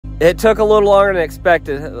It took a little longer than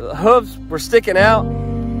expected. The hooves were sticking out.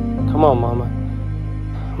 Come on, mama.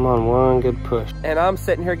 Come on, one good push. And I'm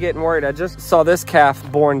sitting here getting worried. I just saw this calf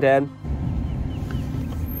born dead.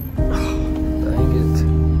 Dang it.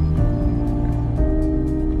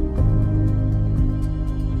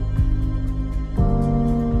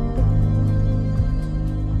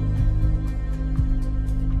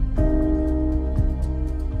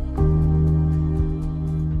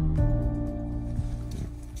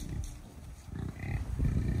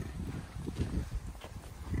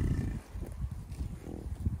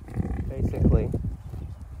 Basically.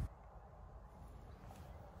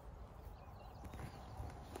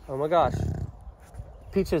 Oh my gosh.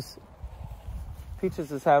 Peaches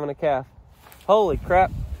is having a calf. Holy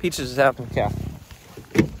crap. Peaches is having a calf.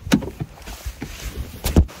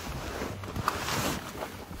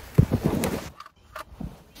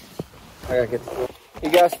 I gotta get this. You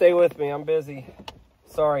guys stay with me. I'm busy.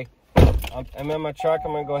 Sorry. I'm in my truck.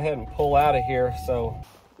 I'm gonna go ahead and pull out of here. So.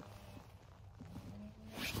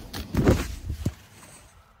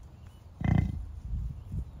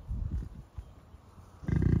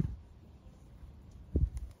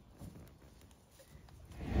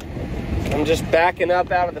 I'm just backing up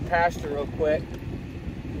out of the pasture real quick.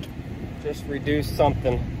 Just reduce some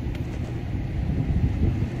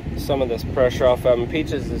of this pressure off of them.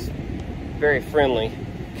 Peaches is very friendly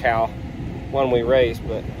cow, one we raised,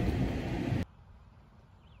 but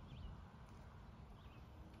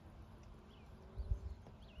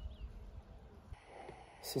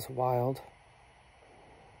this is wild.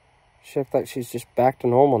 She looks like she's just back to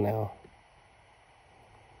normal now.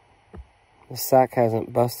 The sack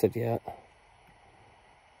hasn't busted yet.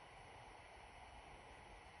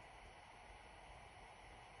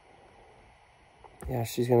 Yeah,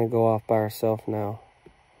 she's gonna go off by herself now.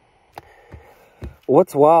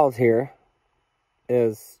 What's wild here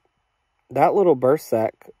is that little birth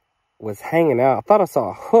sack was hanging out. I thought I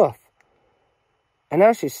saw a hoof. And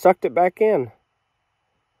now she sucked it back in.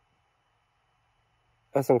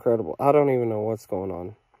 That's incredible. I don't even know what's going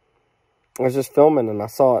on. I was just filming and I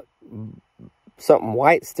saw it, something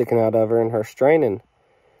white sticking out of her and her straining.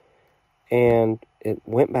 And it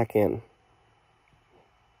went back in.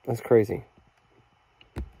 That's crazy.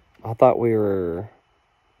 I thought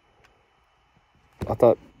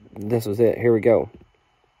this was it. Here we go.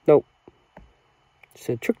 Nope. She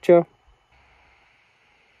said, tricked ya.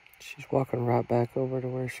 She's walking right back over to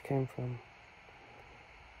where she came from.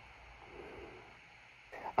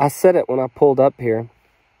 I said it when I pulled up here.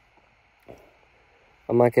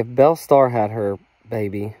 I'm like, if Belle Star had her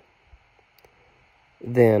baby,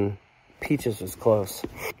 then Peaches was close.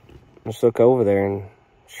 Let's look over there, and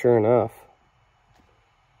sure enough,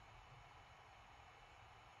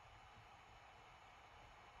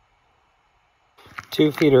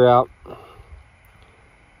 two feet are out.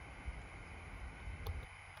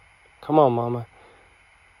 Come on, mama.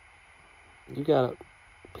 You got it,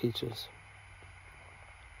 Peaches.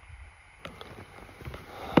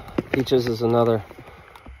 Peaches is another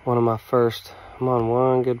one of my first. Come on,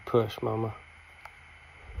 one good push, mama.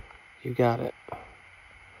 You got it.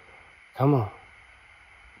 Come on.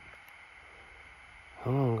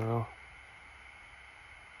 Come on, girl.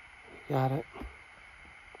 You got it.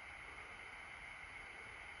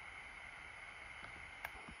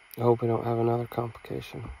 I hope we don't have another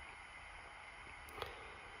complication.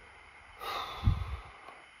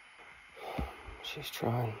 She's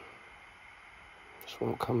trying. Just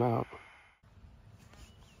won't come out.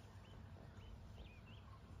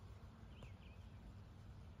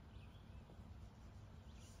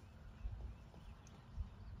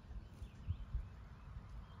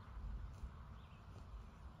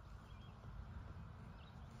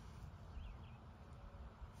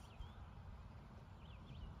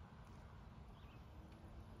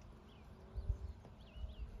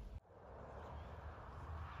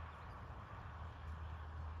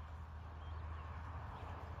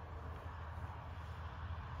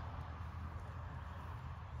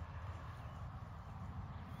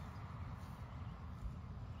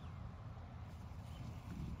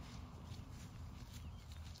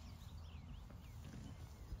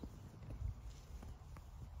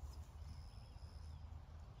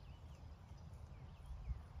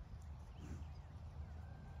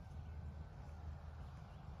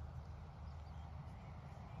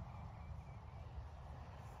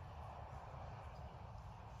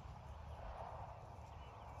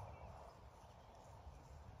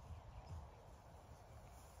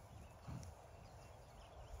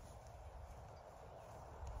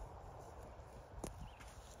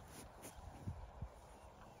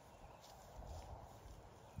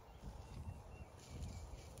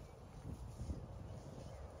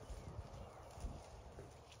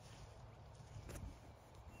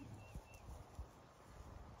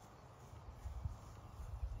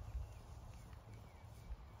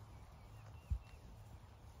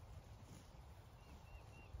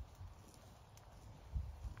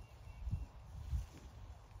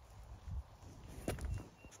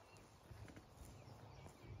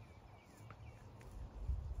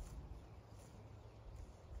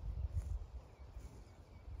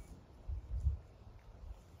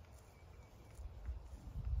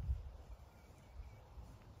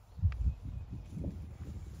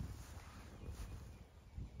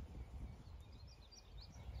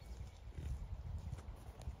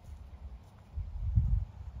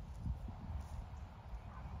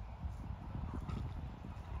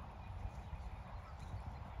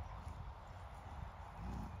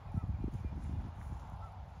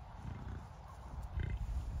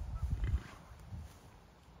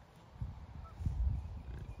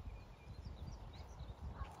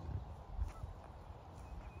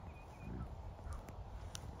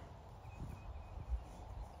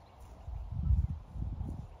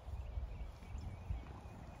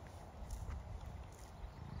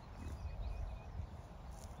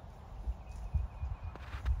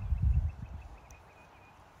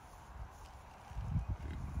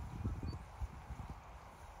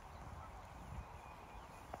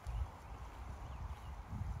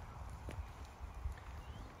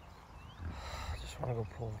 want to go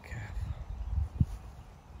pull the calf.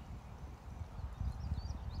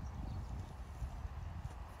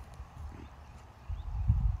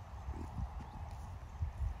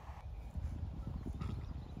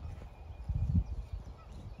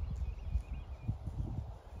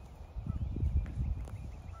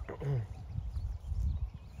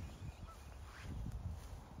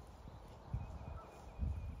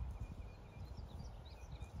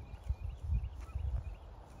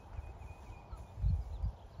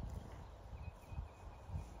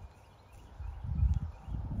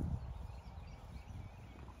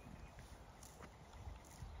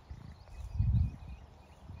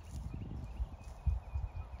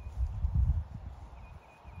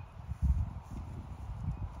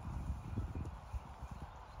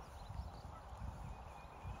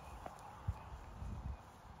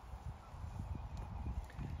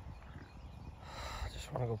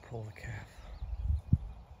 I want to go pull the calf.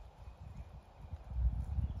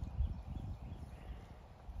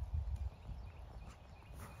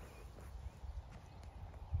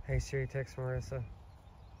 Hey Siri, text Marissa. Which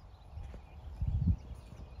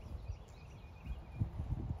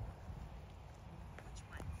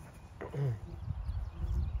one?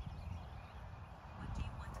 What do you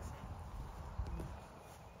want to say?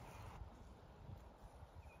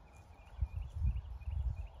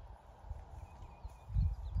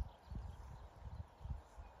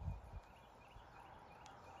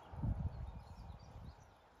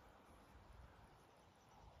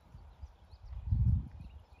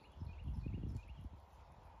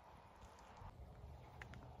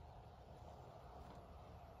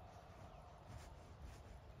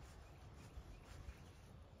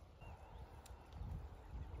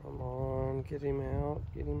 Come on, get him out,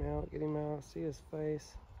 get him out, get him out. See his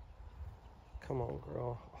face. Come on,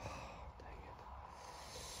 girl. Oh, dang it.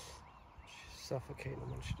 She's suffocating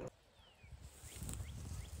when she does.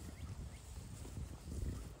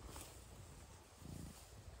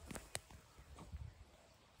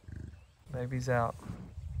 Baby's out.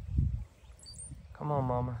 Come on,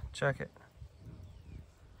 mama, check it.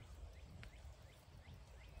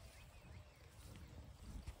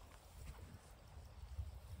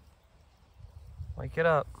 Wake it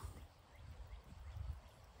up.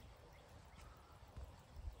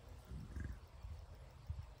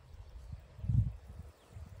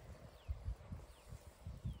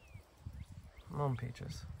 Come on,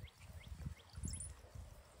 Peaches.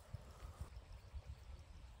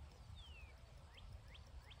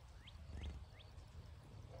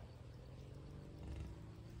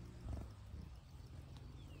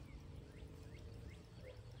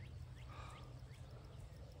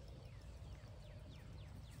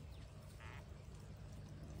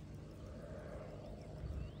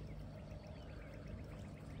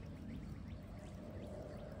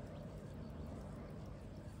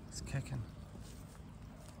 It's kicking.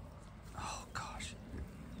 Oh gosh.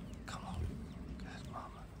 Come on. Good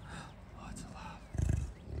mama. Oh, it's alive.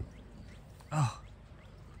 Oh.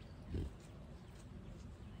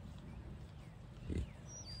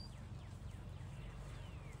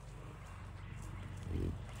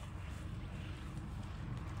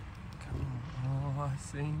 Come on. Oh, I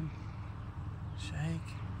see. Shake.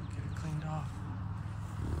 Get it cleaned off.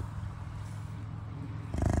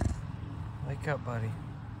 Wake up, buddy.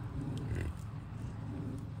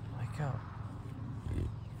 Wake up.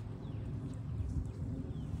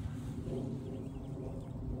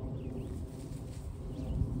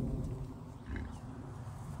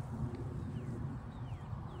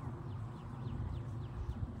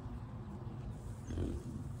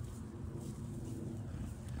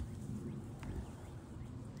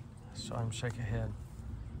 So I'm shake a head.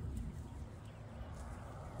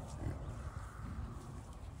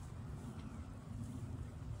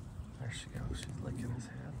 There she goes. She's licking his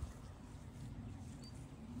head.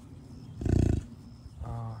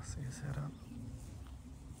 Oh, see his head up.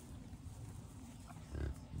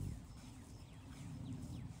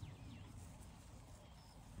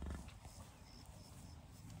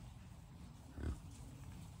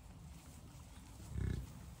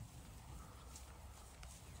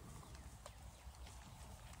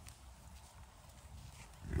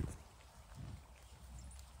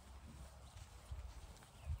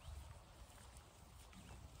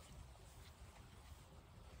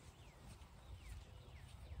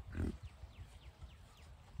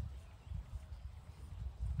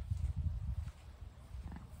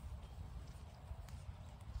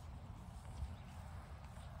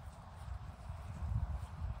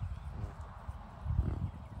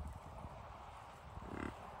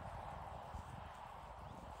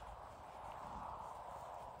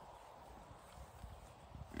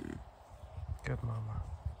 Good mama.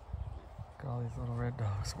 Got all these little red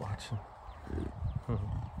dogs watching.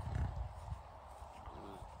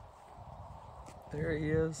 There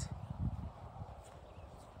he is.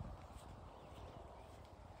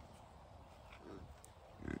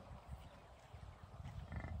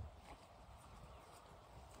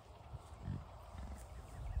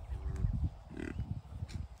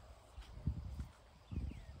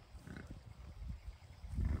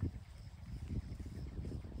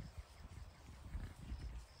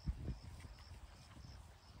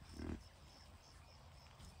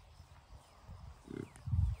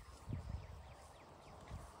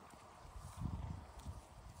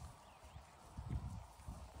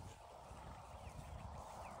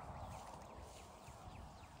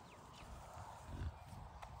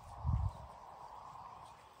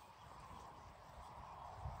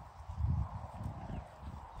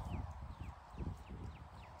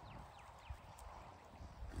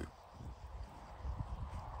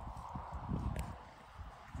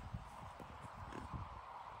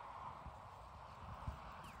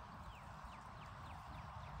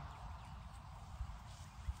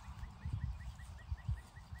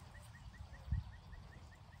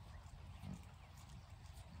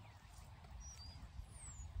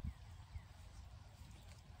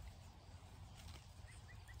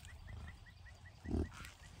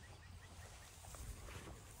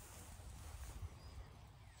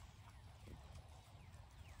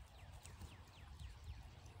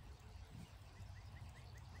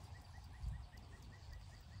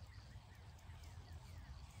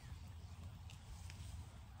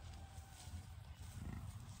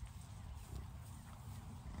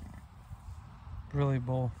 Really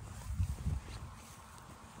bull.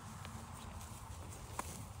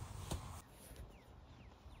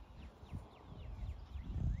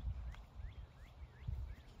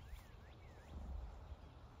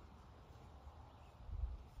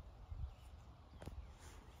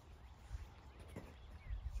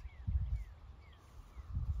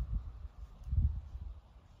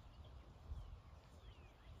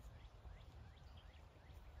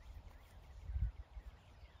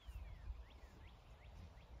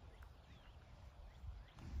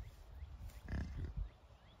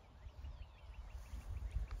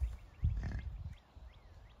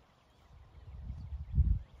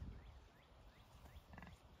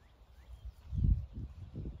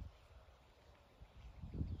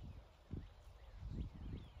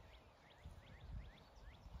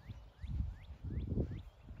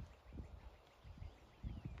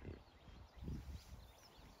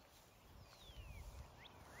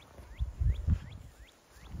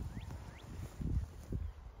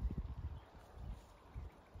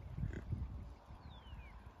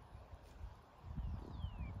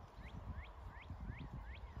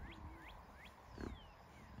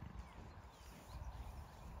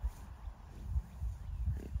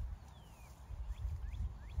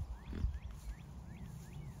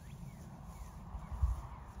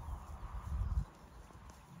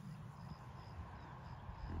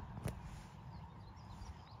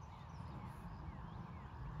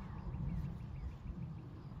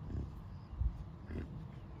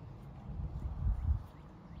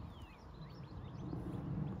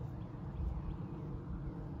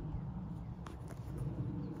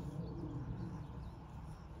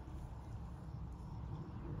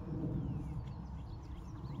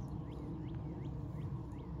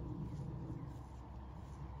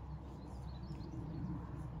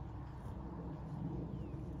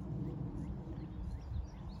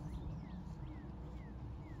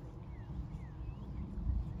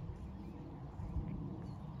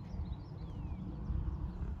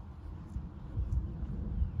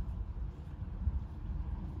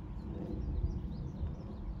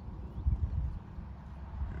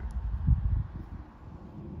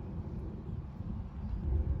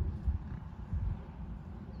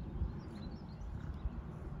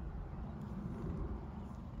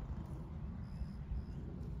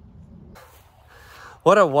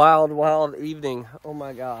 What a wild, wild evening. Oh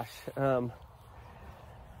my gosh.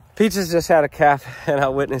 Peaches just had a calf and I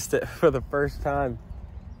witnessed it for the first time.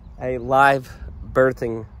 A live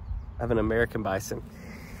birthing of an American bison.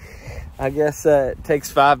 I guess it takes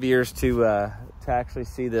 5 years to actually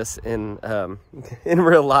see this in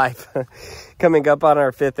real life. Coming up on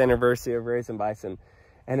our 5th anniversary of raising bison.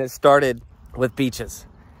 And it started with Peaches.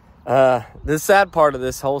 The sad part of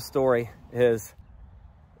this whole story is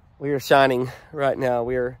we are shining right now.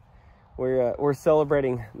 We're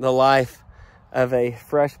celebrating the life of a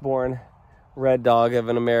fresh-born red dog of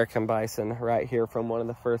an American bison right here from one of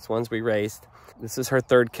the first ones we raised. This is her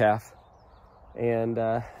 3rd calf. And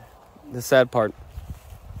the sad part,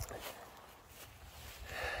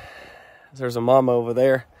 there's a mama over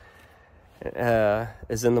there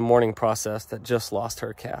is in the mourning process that just lost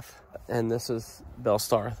her calf. And this is Belle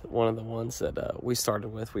Star, one of the ones that we started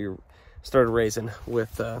with. We started raising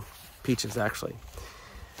with Peaches, actually.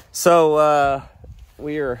 So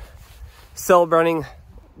we are celebrating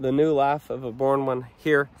the new life of a born one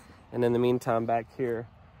here. And in the meantime, back here,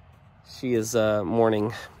 she is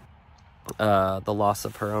mourning the loss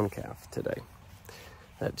of her own calf today.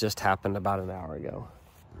 That just happened about an hour ago.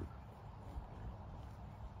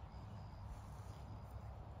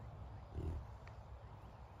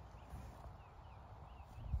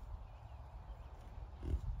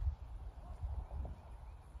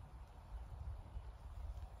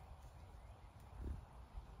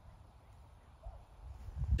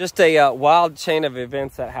 Just a wild chain of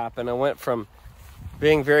events that happened. I went from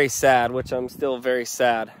being very sad, which I'm still very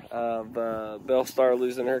sad, of Belle Star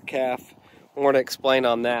losing her calf. More to explain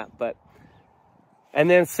on that, and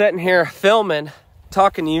then sitting here filming,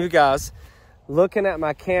 talking to you guys, looking at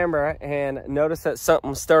my camera, and noticed that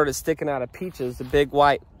something started sticking out of Peaches, a big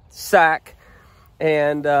white sack,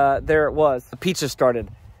 and there it was. Peaches started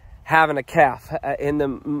having a calf in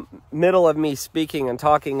the middle of me speaking and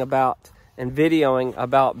talking about and videoing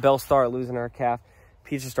about Belle Star losing her calf.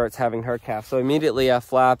 Peaches starts having her calf. So immediately I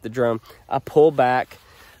fly up the drone. I pull back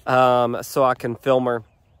so I can film her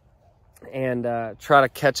and try to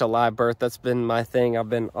catch a live birth. That's been my thing. I've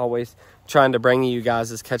been always trying to bring you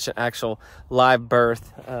guys is catch an actual live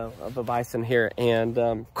birth of a bison here. And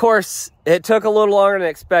of course, it took a little longer than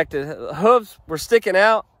expected. Hooves were sticking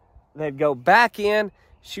out. They'd go back in.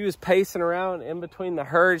 She was pacing around in between the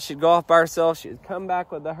herd. She'd go off by herself. She'd come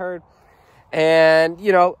back with the herd. And,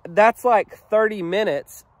 you know, that's like 30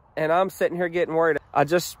 minutes, and I'm sitting here getting worried. I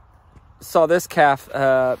just saw this calf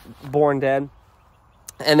born dead.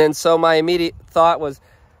 And then so my immediate thought was,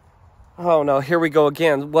 oh, no, here we go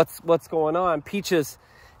again. What's going on? Peaches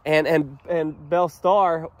and Belle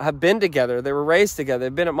Star have been together. They were raised together.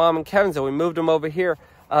 They've been at Mom and Kevin's. We moved them over here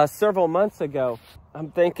several months ago.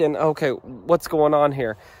 I'm thinking, okay, what's going on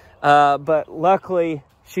here? But luckily,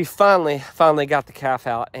 she finally got the calf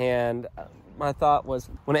out, and my thought was,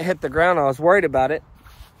 when it hit the ground, I was worried about it.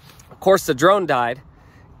 Of course, the drone died.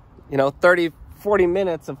 You know, 30, 40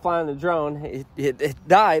 minutes of flying the drone, it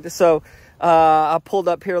died. So I pulled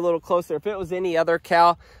up here a little closer. If it was any other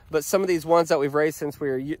cow, but some of these ones that we've raised since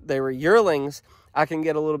they were yearlings, I can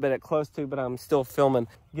get a little bit close to, but I'm still filming,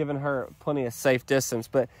 giving her plenty of safe distance.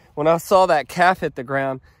 But when I saw that calf hit the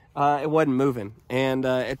ground, it wasn't moving, and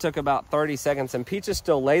it took about 30 seconds, and Peaches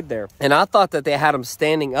still laid there. And I thought that they had him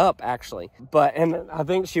standing up, actually, and I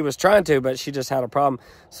think she was trying to, but she just had a problem.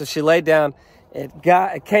 So she laid down.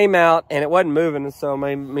 It came out, and it wasn't moving. And so my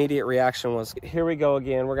immediate reaction was, here we go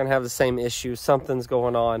again. We're gonna have the same issue. Something's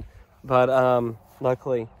going on. But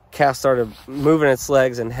luckily, calf started moving its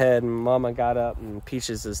legs and head, and Mama got up, and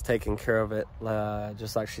Peaches is taking care of it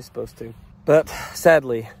just like she's supposed to. But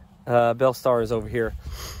sadly, Belle Star is over here.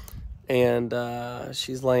 And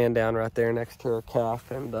she's laying down right there next to her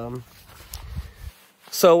calf. And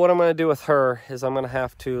so what I'm going to do with her is I'm going to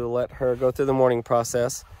have to let her go through the mourning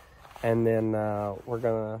process. And then we're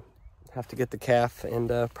going to have to get the calf and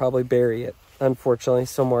probably bury it, unfortunately,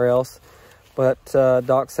 somewhere else. But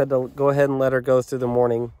Doc said to go ahead and let her go through the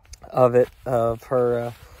mourning of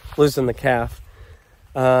her losing the calf.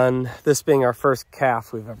 And this being our first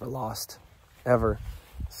calf we've ever lost, ever.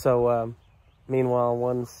 So meanwhile,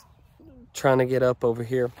 one's trying to get up over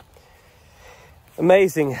here.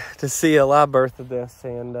 Amazing to see a live birth of this,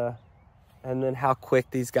 and then how quick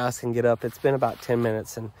these guys can get up. It's been about 10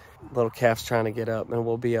 minutes, and little calf's trying to get up, and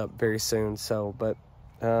we'll be up very soon. So, but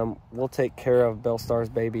we'll take care of Belle Star's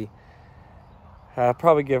baby.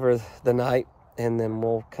 Probably give her the night, and then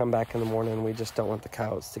we'll come back in the morning. We just don't want the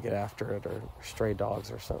coyotes to get after it, or stray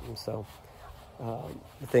dogs or something. So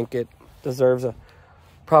I think it deserves a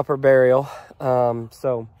proper burial.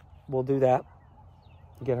 So we'll do that,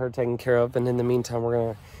 get her taken care of, and in the meantime, we're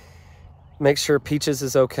gonna make sure Peaches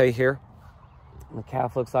is okay here. The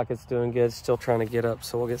calf looks like it's doing good, still trying to get up,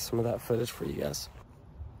 so we'll get some of that footage for you guys.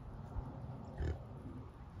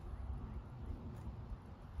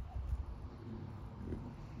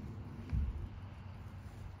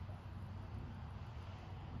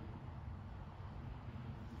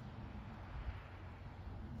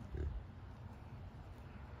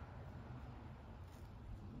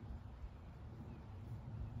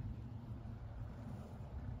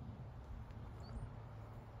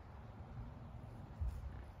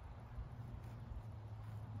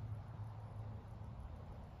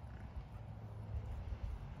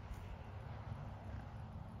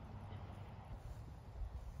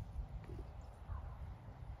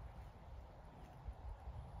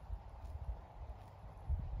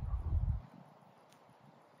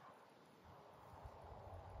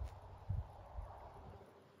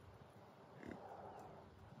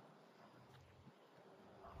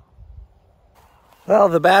 Well,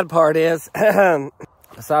 the bad part is,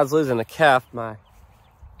 besides losing a calf, my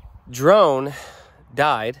drone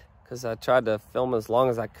died because I tried to film as long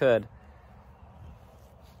as I could.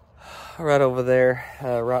 Right over there,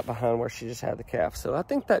 right behind where she just had the calf. So I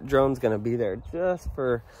think that drone's going to be there just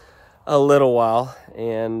for a little while,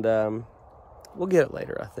 and we'll get it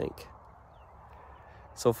later, I think.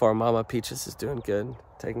 So far, Mama Peaches is doing good,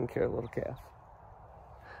 taking care of the little calf.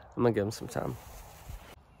 I'm going to give him some time.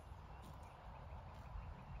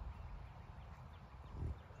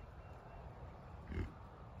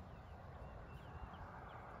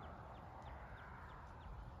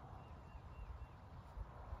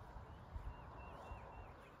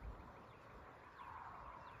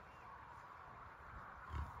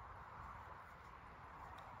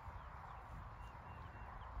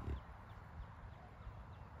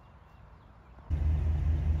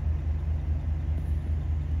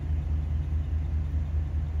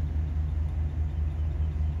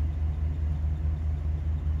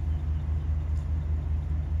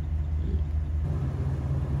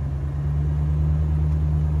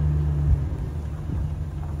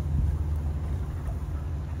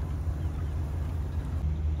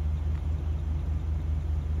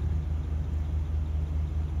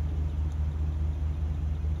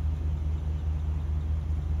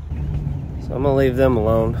 So I'm gonna leave them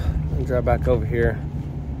alone and drive back over here.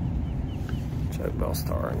 Check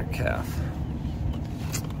Bellstar and her calf.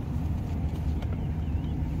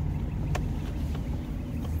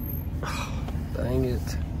 Oh, dang it.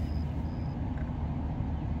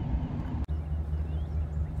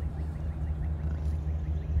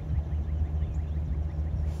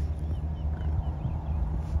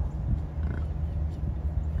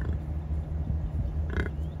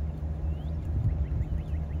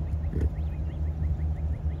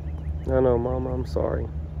 I know, Mama, I'm sorry.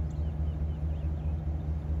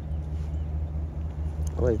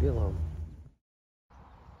 I'll leave you alone.